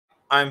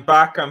I'm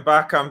back.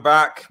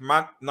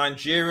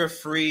 Nigeria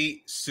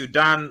 3,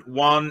 Sudan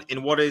 1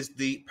 in what is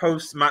the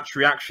post-match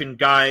reaction,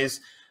 guys.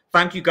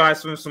 Thank you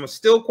guys for some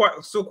still quite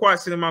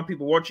a amount of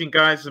people watching,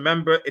 guys.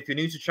 Remember, if you're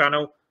new to the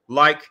channel,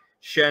 like,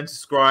 share, and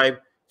subscribe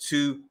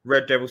to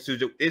Red Devil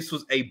Studio. This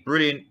was a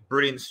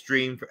brilliant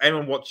stream for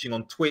anyone watching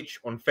on Twitch,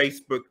 on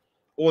Facebook,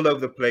 all over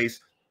the place.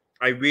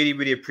 I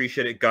really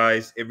appreciate it,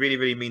 guys. It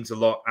really means a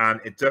lot, and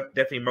it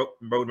definitely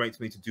motivates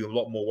me to do a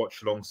lot more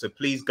watch along. So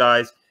please,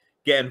 guys,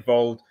 get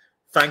involved.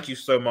 Thank you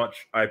so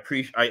much. I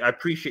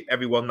appreciate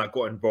everyone that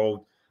got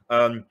involved.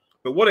 But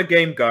what a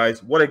game,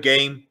 guys! What a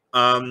game.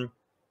 I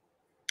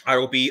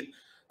will be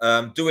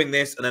doing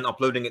this and then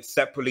uploading it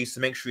separately. So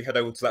make sure you head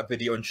over to that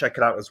video and check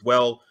it out as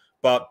well.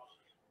 But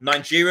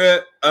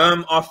Nigeria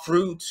are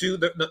through to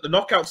the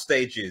knockout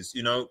stages.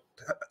 You know,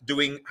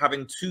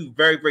 having two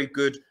very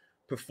good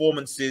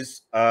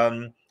performances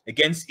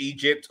against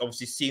Egypt.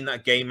 Obviously, seeing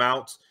that game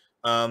out.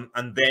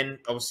 And then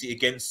obviously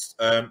against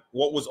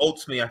what was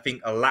ultimately, I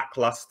think, a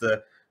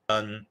lackluster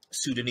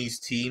Sudanese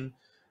team.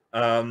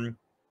 The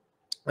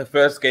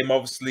first game,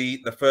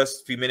 obviously, the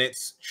first few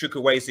minutes,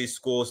 chukwueze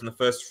scores in the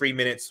first 3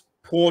 minutes.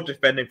 Poor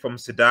defending from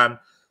Sudan.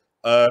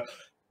 And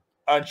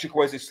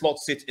chukwueze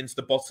slots it into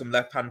the bottom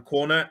left-hand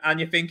corner. And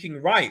you're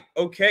thinking, right,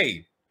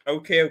 okay,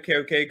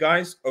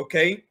 guys,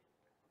 okay.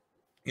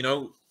 You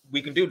know,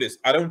 we can do this.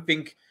 I don't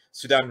think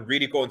Sudan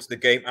really got into the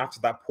game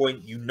after that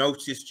point. You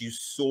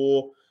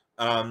saw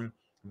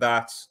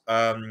that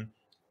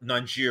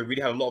Nigeria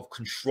really had a lot of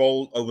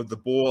control over the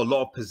ball, a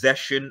lot of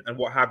possession and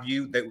what have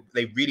you.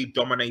 They really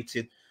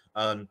dominated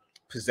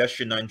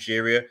possession,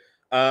 Nigeria.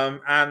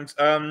 You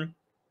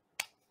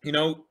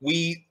know,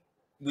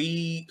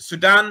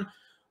 Sudan,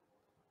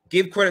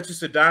 give credit to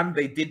Sudan.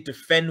 They did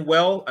defend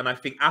well. And I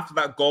think after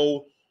that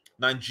goal,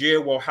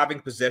 Nigeria, while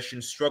having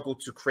possession, struggled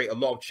to create a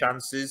lot of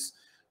chances.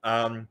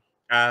 Sudan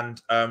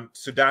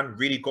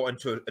really got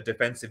into a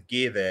defensive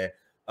gear there.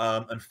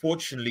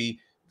 Unfortunately,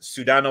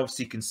 Sudan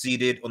obviously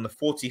conceded on the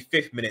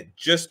 45th minute,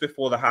 just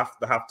before the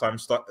halftime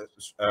start.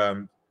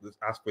 The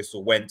half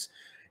whistle went.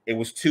 It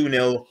was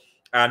 2-0,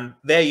 and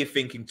there you're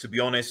thinking, to be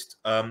honest,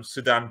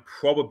 Sudan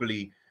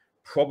probably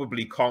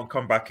can't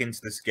come back into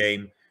this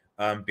game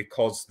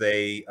because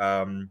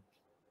 2-0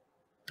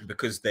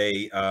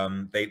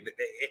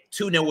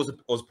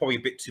 was probably a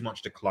bit too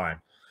much to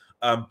climb.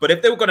 But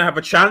if they were going to have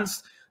a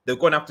chance, they're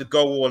going to have to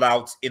go all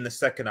out in the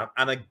second half.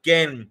 And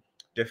again,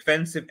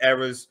 defensive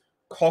errors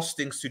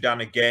costing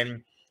Sudan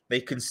again.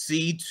 They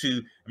concede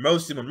to Mo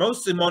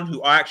Simon,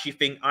 who I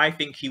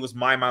think he was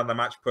my man of the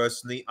match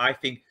personally. I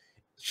think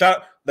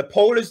the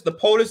poll is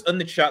in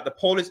the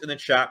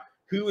chat.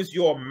 Who is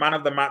your man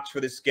of the match for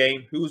this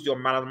game? Who is your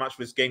man of the match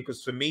for this game?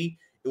 Because for me,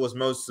 it was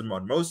Mo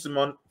Simon. Mo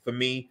Simon, for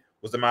me,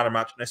 was the man of the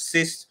match. An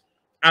assist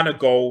and a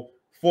goal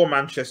for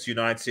Manchester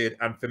United.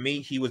 And for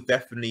me, he was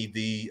definitely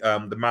the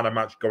man of the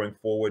match going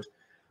forward.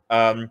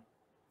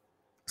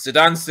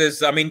 Sudan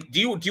says, I mean, do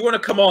you want to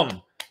come on?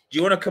 Do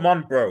you want to come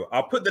on, bro?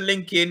 I'll put the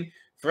link in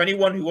for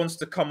anyone who wants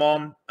to come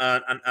on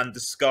and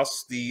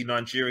discuss the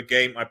Nigeria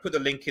game. I put the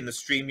link in the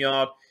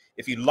StreamYard.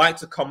 If you'd like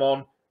to come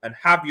on and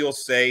have your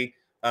say,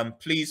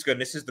 please go.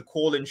 And this is the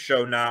call-in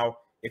show now.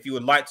 If you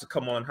would like to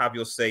come on and have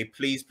your say,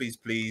 please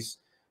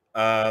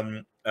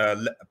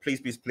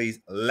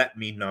let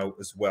me know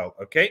as well.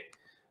 Okay.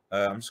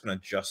 I'm just going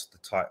to adjust the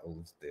title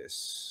of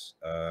this.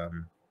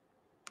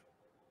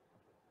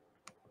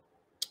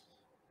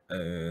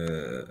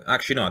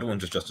 Actually, no, I don't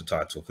want to adjust the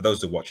title. For those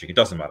who are watching, it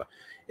doesn't matter.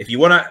 If you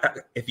want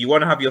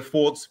to have your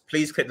thoughts,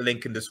 please click the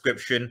link in the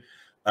description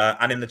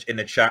and in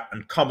the chat,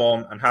 and come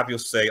on and have your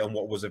say on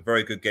what was a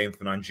very good game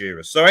for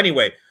Nigeria. So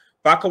anyway,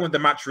 back on with the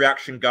match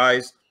reaction,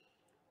 guys.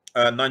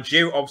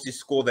 Nigeria obviously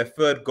scored their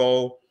third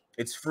goal.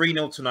 It's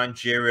 3-0 to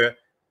Nigeria.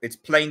 It's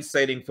plain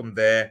sailing from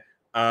there.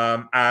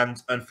 And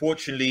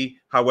unfortunately,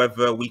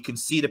 however, we can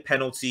see the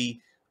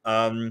penalty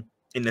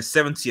in the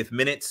 70th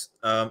minute.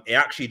 It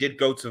actually did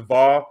go to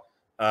VAR.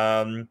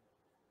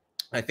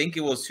 I think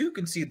it was, who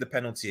conceded the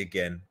penalty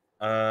again?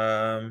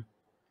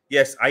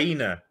 Yes,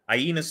 Aina.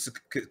 Aina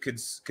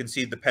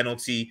conceded the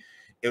penalty.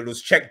 It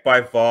was checked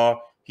by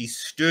VAR. He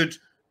stood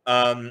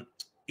on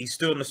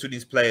the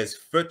Sudanese player's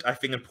foot, I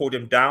think, and pulled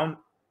him down.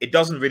 It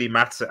doesn't really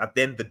matter. At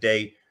the end of the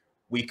day,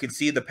 we can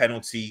see the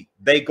penalty.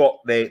 They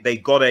got a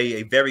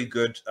very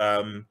good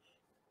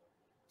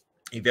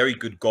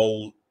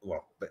goal.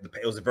 Well,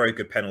 it was a very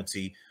good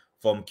penalty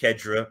from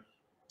Kedra.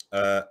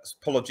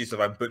 Apologies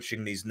if I'm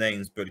butchering these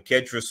names, but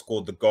Kedra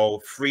scored the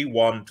goal,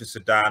 3-1 to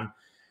Sudan.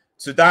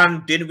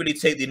 Sudan didn't really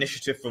take the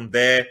initiative from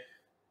there,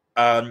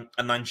 and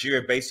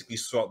Nigeria basically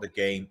saw out the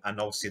game,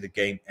 and obviously the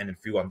game ended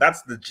 3-1.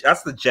 That's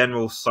the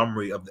general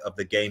summary of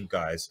the game,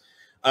 guys.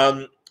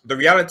 The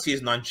reality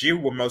is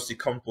Nigeria were mostly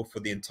comfortable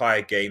for the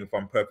entire game, if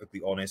I'm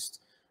perfectly honest,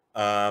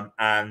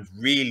 and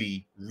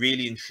really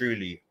and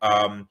truly,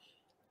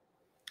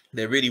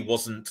 there really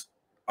wasn't.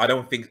 I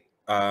don't think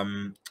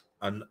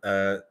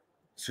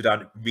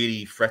Sudan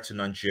really threatened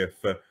Nigeria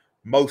for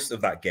most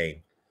of that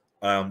game.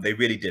 They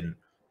really didn't.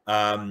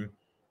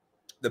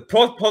 the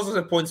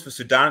positive points for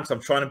Sudan, because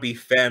I'm trying to be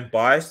fair and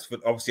biased, but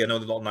obviously I know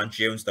there's a lot of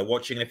Nigerians that are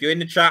watching. And if you're in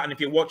the chat and if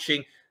you're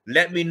watching,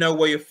 let me know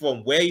where you're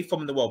from. Where are you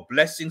from in the world?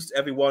 Blessings to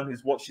everyone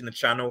who's watching the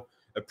channel.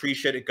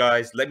 Appreciate it,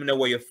 guys. Let me know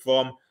where you're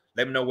from.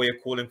 Let me know where you're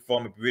calling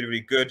from. It'd be really,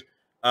 really good.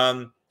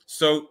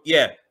 So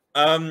yeah,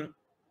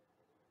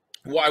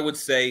 what I would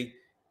say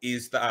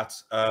is that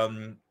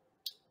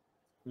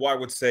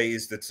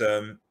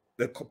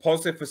the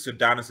positive for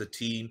Sudan as a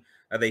team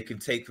that they can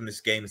take from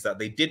this game is that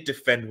they did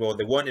defend well.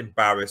 They weren't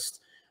embarrassed,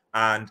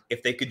 and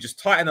if they could just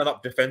tighten it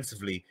up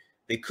defensively,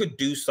 they could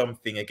do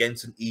something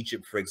against an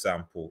Egypt, for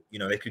example. You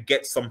know, they could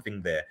get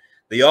something there.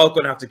 They are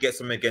going to have to get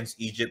something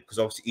against Egypt because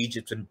obviously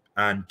Egypt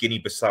and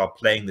Guinea-Bissau are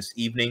playing this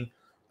evening,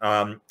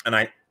 and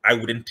I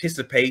would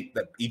anticipate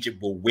that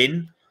Egypt will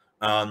win.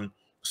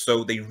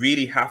 So they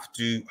really have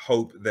to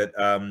hope that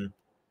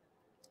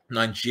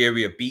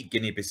Nigeria beat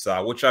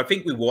Guinea-Bissau, which I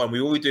think we will. And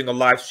we will be doing a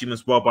live stream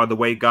as well, by the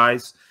way,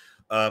 guys.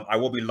 I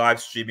will be live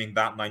streaming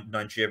that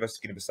Nigeria versus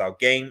Guinea-Bissau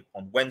game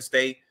on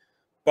Wednesday.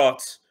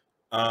 But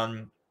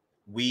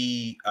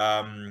we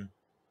need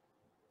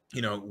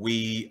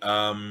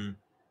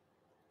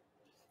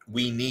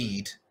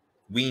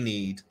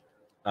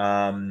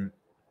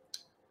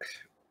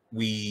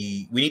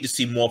to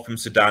see more from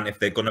Sudan if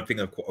they're going to think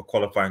of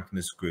qualifying from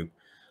this group.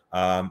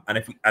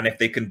 And if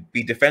they can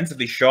be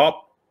defensively sharp,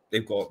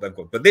 they've got.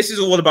 But this is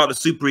all about the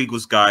Super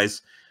Eagles,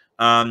 guys.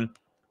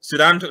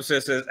 Sudan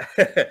says,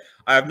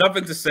 I have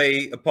nothing to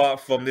say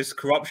apart from this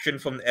corruption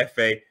from the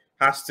FA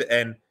has to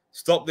end.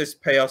 Stop this,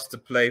 pay us to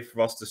play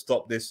for us to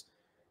stop this.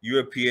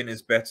 European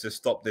is better.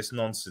 Stop this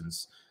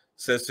nonsense,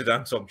 says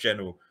Sudan top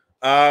general.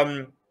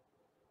 I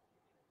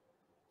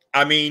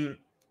mean,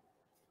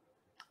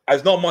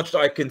 there's not much that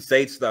I can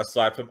say to that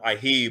aside from I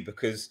hear you,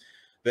 because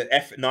the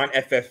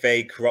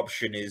FFA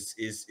corruption is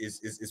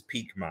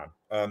peak, man.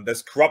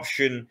 There's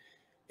corruption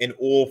in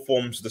all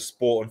forms of the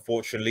sport,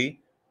 unfortunately.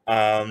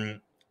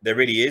 There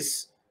really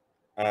is,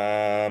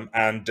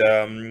 and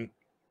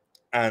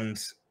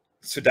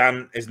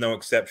Sudan is no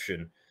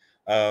exception.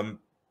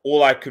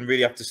 All I can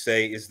really have to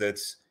say is that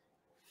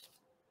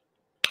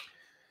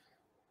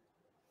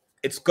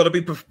it's got to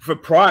be for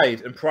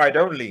pride and pride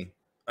only.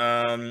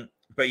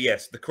 But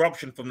yes, the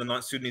corruption from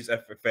the Sudanese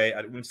FFA,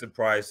 I wouldn't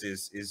surprise,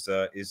 is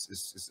a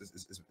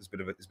bit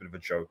of a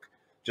joke,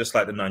 just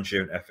like the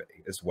Nigerian FA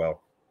as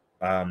well.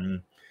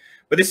 But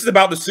this is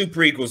about the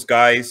Super Eagles,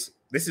 guys.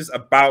 This is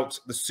about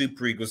the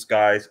Super Eagles,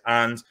 guys.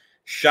 And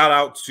shout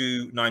out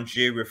to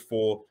Nigeria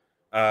for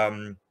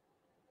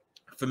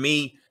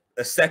me,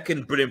 a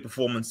second brilliant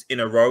performance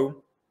in a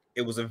row.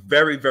 It was a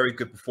very, very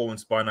good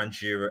performance by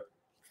Nigeria.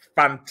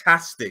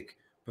 Fantastic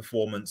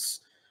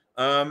performance.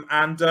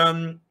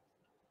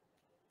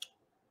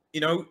 You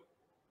know,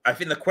 I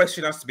think the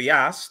question has to be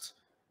asked,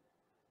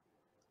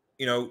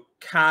 you know,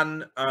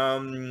 can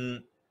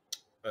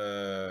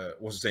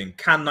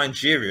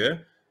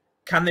Nigeria,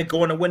 can they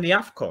go on and win the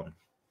AFCON?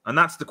 And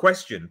that's the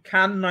question.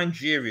 Can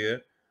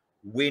Nigeria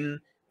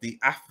win the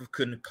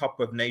African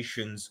Cup of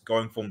Nations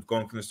going from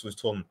the Swiss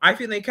tournament? I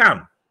think they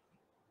can.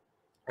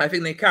 I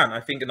think they can. I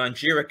think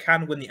Nigeria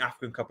can win the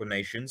African Cup of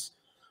Nations.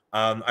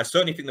 I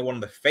certainly think they're one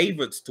of the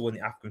favorites to win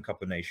the African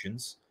Cup of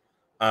Nations.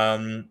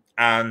 And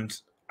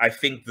I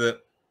think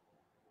that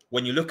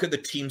when you look at the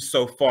teams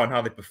so far and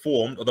how they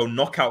performed, although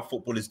knockout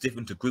football is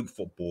different to group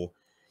football,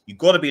 you've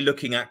got to be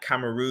looking at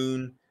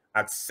Cameroon,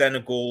 at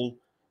Senegal.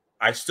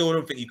 I still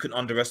don't think you can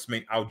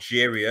underestimate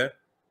Algeria.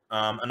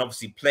 And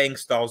obviously playing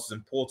styles is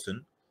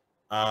important.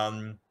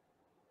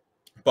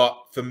 But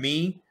for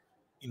me,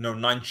 you know,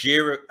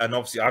 Nigeria and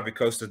obviously Ivory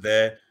Coast are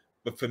there.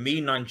 But for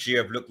me,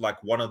 Nigeria have looked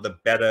like one of the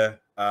better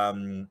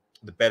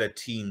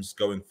teams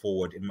going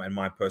forward, in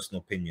my personal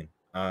opinion.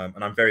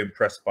 And I'm very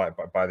impressed by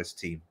this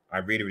team. I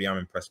really, really am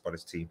impressed by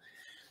this team.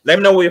 Let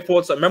me know what your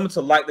thoughts are. Remember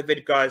to like the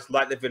video, guys.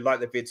 Like the video,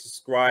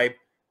 subscribe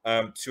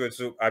to it.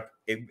 So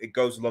it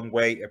goes a long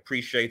way.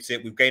 Appreciate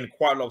it. We've gained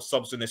quite a lot of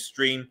subs in this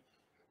stream.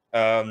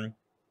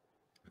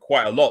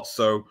 Quite a lot.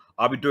 So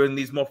I'll be doing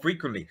these more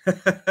frequently.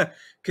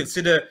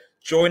 Consider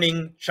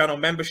joining channel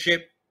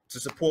membership to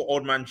support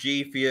Old Man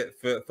G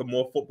for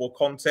more football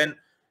content.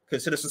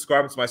 Consider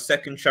subscribing to my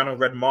second channel,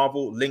 Red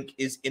Marvel. Link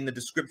is in the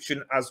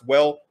description as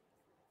well.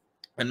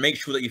 And make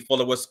sure that you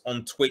follow us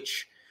on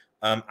Twitch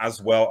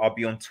as well. I'll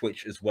be on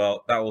Twitch as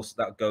well.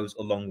 That goes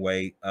a long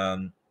way.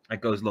 It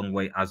goes a long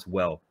way as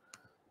well.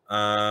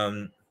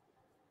 Let's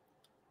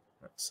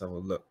have a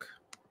look.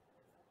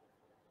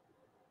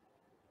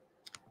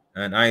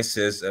 And I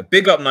says,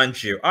 big up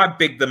Nigeria. I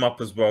big them up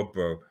as well,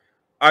 bro.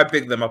 I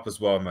big them up as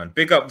well, man.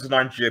 Big up to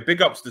Nigeria.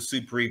 Big up to the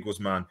Super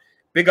Eagles, man.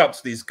 Big up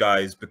to these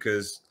guys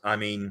because, I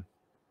mean,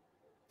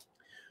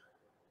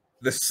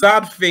 the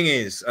sad thing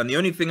is, and the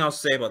only thing I'll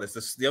say about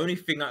this, the only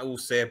thing I will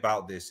say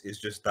about this is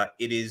just that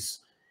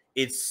it's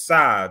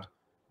sad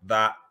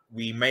that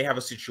we may have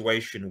a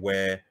situation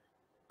where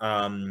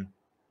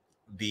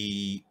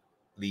the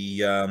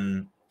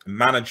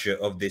manager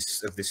of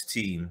this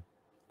team,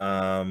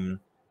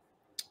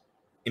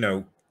 you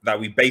know, that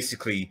we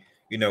basically,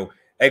 you know,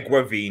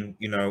 Egwavin,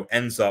 you know,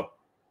 ends up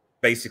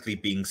basically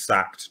being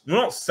sacked.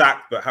 Not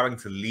sacked, but having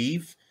to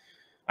leave.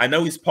 I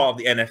know he's part of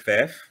the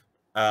NFF,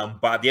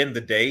 but at the end of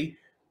the day,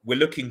 we're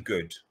looking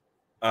good.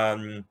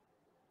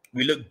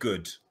 We look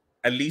good,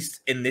 at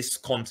least in this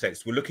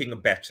context. We're looking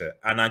better.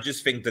 And I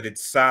just think that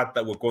it's sad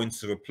that we're going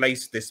to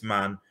replace this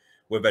man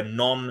with a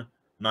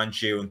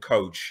non-Nigerian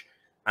coach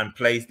and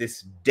plays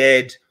this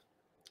dead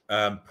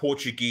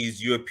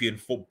Portuguese European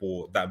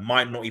football that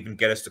might not even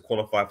get us to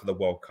qualify for the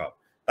World Cup.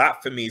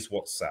 That for me is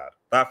what's sad.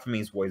 That for me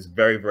is what is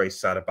very, very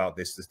sad about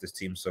this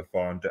team so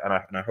far, and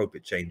I hope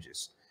it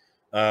changes.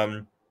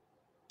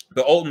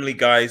 But ultimately,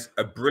 guys,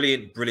 a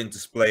brilliant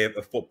display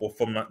of football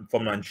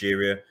from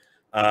Nigeria.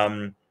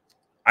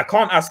 I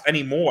can't ask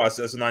any more as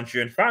a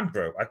Nigerian fan,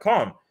 bro. I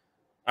can't.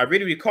 I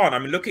really can't. I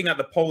mean, looking at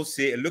the polls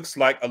here, it looks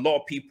like a lot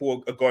of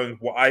people are going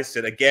what I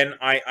said. Again,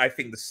 I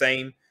think the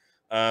same.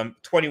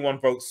 21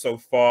 votes so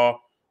far.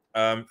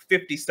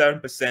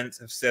 57%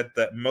 have said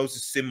that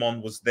Moses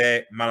Simon was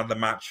their man of the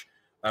match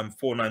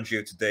for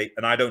Nigeria today,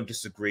 and I don't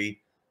disagree.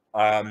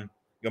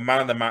 Your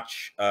man of the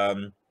match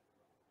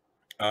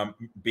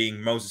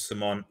being Moses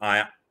Simon,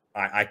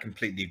 I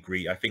completely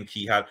agree. I think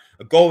he had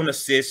a goal and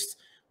assist,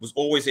 was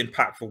always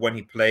impactful when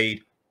he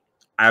played.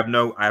 I have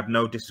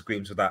no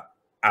disagreements with that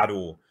at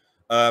all.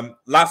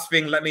 Last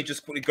thing, let me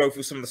just quickly go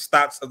through some of the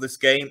stats of this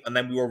game, and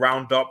then we will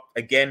round up.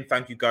 Again,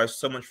 thank you guys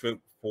so much for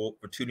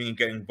tuning in and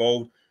getting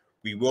involved.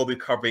 We will be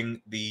covering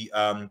the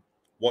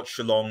watch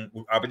along.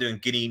 I'll be doing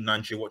Guinea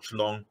Nigeria watch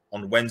along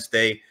on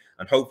Wednesday,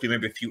 and hopefully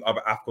maybe a few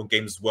other AFCON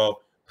games as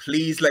well.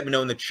 Please let me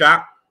know in the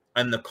chat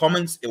and in the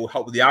comments. It will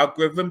help with the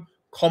algorithm.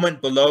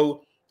 Comment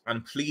below,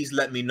 and please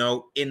let me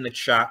know in the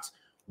chat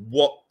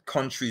what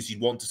countries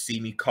you'd want to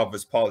see me cover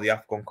as part of the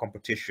AFCON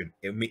competition.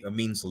 It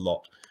means a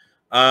lot.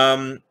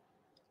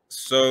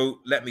 So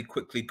let me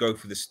quickly go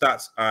through the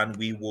stats, and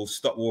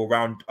we'll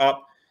round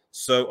up.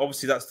 So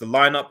obviously that's the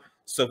lineup.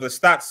 So for the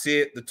stats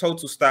here, the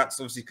total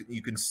stats, obviously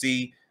you can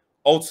see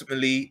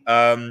ultimately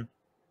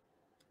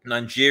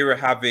Nigeria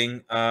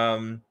having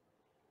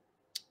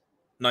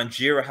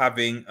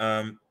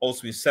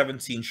ultimately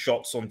 17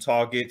 shots on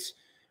target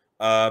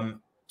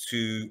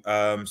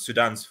to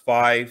Sudan's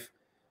 5.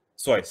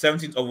 Sorry,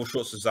 17 overall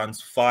shots to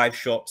Sudan's 5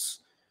 shots.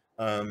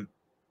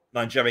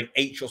 Nigeria having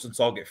 8 shots on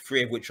target,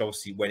 3 of which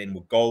obviously went in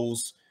with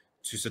goals,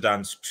 to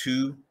Sudan's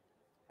 2.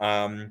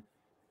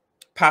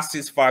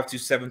 Passes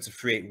 5-2-7 to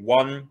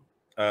 3-8-1.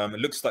 It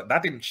looks like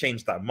that didn't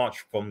change that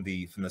much from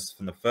the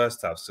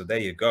first half. So there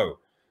you go.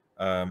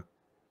 They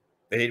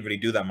didn't really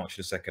do that much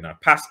in the second half.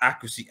 Pass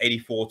accuracy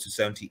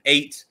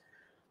 84-78.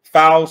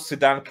 Fouls,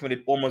 Sudan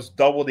committed almost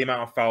double the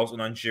amount of fouls on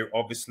Nigeria,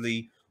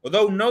 obviously.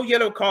 Although no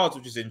yellow cards,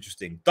 which is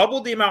interesting.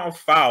 Double the amount of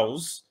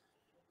fouls,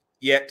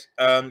 yet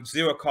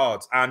 0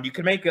 cards. And you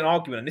can make an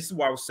argument, and this is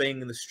what I was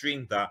saying in the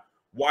stream, that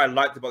what I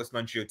liked about this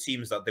Nigeria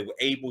team is that they were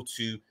able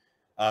to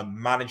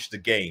manage the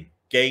game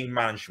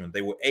management.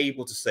 They were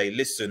able to say,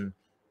 listen,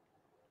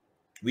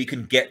 we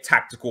can get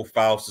tactical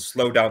fouls to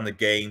slow down the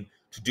game,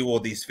 to do all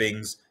these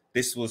things.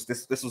 This was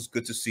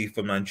good to see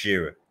from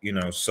Nigeria, you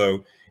know.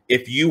 So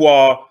if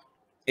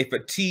a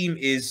team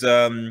is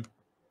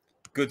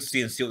good to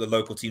see and see what the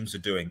local teams are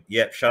doing,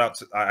 yeah, shout out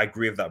to, I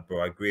agree with that,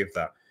 bro. I agree with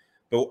that.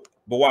 But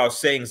what I was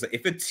saying is that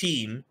if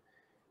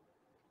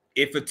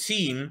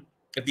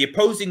the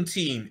opposing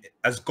team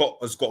has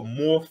got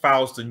more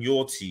fouls than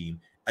your team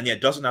and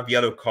yet doesn't have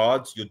yellow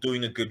cards, you're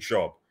doing a good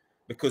job,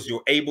 because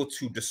you're able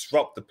to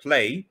disrupt the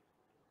play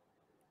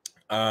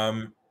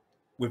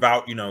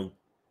without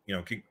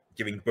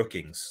giving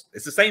bookings.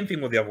 It's the same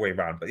thing with the other way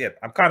around, but yeah,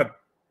 I'm kind of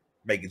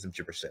making some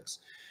gibberish sense.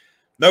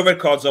 No red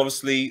cards,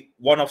 obviously.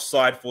 1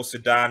 offside for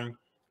Sudan,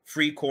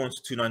 3 corners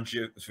to 2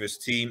 Nigeria for his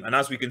team. And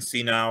as we can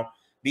see now,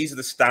 these are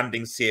the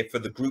standings here for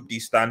the Group D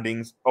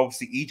standings.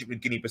 Obviously, Egypt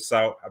and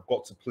Guinea-Bissau have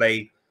got to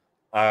play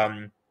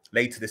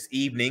later this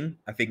evening.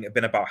 I think it's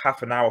been about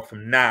half an hour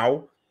from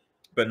now.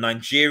 But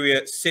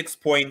Nigeria, 6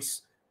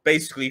 points,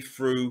 basically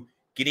through.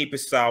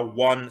 Guinea-Bissau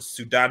 1,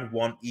 Sudan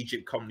 1,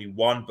 Egypt currently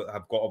 1, but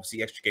have got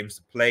obviously extra games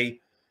to play.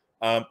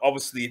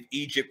 Obviously, if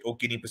Egypt or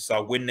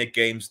Guinea-Bissau win their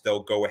games,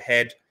 they'll go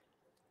ahead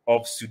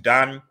of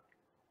Sudan.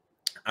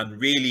 And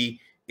really,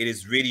 it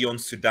is really on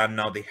Sudan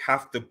now. They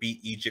have to beat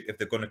Egypt if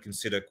they're going to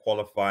consider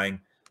qualifying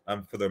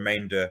for the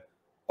remainder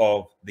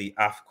of the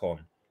AFCON.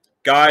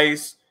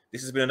 Guys,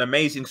 this has been an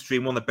amazing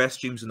stream, one of the best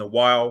streams in a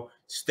while.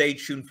 Stay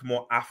tuned for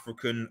more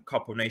African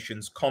Cup of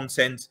Nations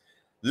content.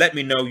 Let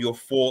me know your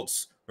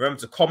thoughts. Remember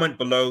to comment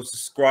below,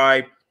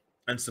 subscribe,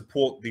 and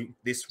support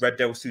this Red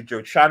Devil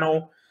Studio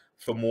channel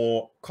for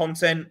more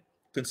content.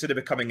 Consider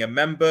becoming a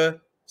member.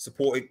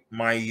 Supporting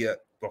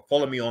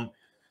follow me on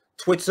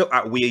Twitter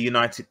at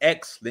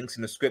WeAreUnitedX. Links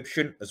in the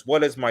description, as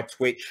well as my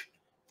Twitch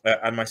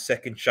and my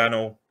second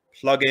channel.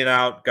 Plugging it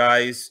out,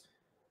 guys.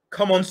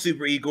 Come on,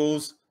 Super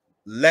Eagles.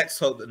 Let's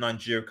hope that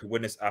Nigeria can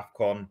win this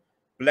AFCON.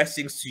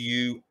 Blessings to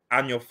you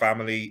and your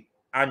family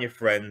and your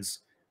friends.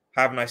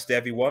 Have a nice day,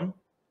 everyone.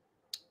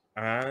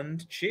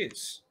 And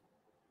cheers.